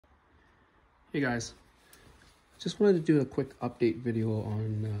Hey guys, just wanted to do a quick update video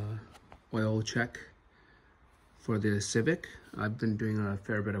on oil check for the Civic. I've been doing a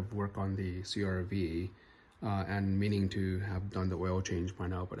fair bit of work on the CR-V and meaning to have done the oil change by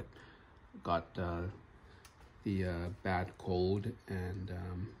now, but it got the bad cold and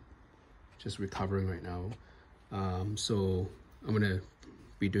just recovering right now. So I'm gonna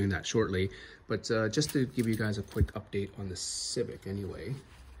be doing that shortly, but just to give you guys a quick update on the Civic anyway.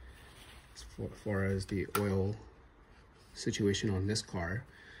 As far as the oil situation on this car,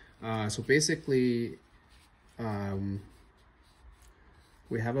 so basically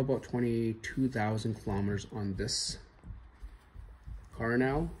we have about 22,000 kilometers on this car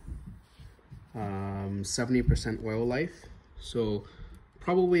now, 70% oil life, so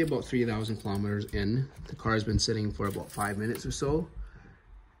probably about 3,000 kilometers in. The car has been sitting for about 5 minutes or so,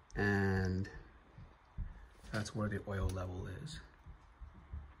 and that's where the oil level is.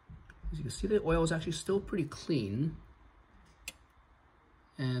 As you can see, the oil is actually still pretty clean,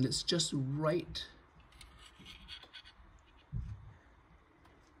 and it's just right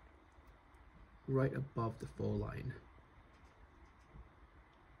above the full line,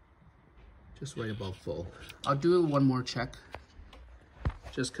 just right above full. I'll do one more check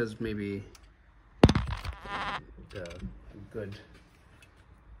just because maybe a good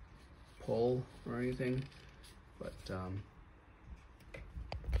pull or anything, but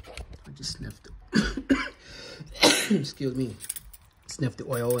I just sniffed excuse me, sniffed the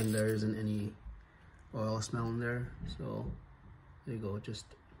oil and there isn't any oil smell in there, so there you go, just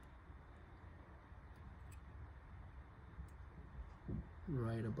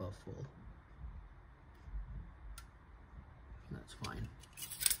right above full. That's fine.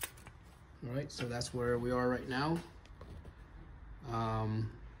 All right, so that's where we are right now.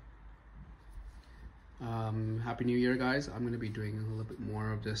 Happy New Year, guys. I'm going to be doing a little bit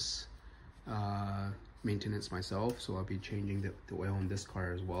more of this maintenance myself, so I'll be changing the oil in this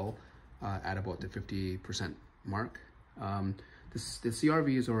car as well at about the 50% mark. The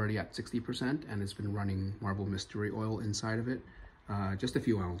CR-V is already at 60%, and it's been running Marble Mystery oil inside of it, just a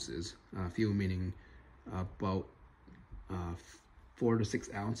few ounces, few meaning about 4 to 6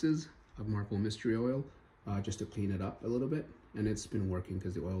 ounces of Marble Mystery oil, just to clean it up a little bit, and it's been working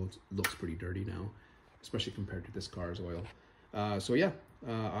because the oil looks pretty dirty now, especially compared to this car's oil. So yeah,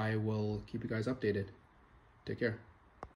 I will keep you guys updated. Take care.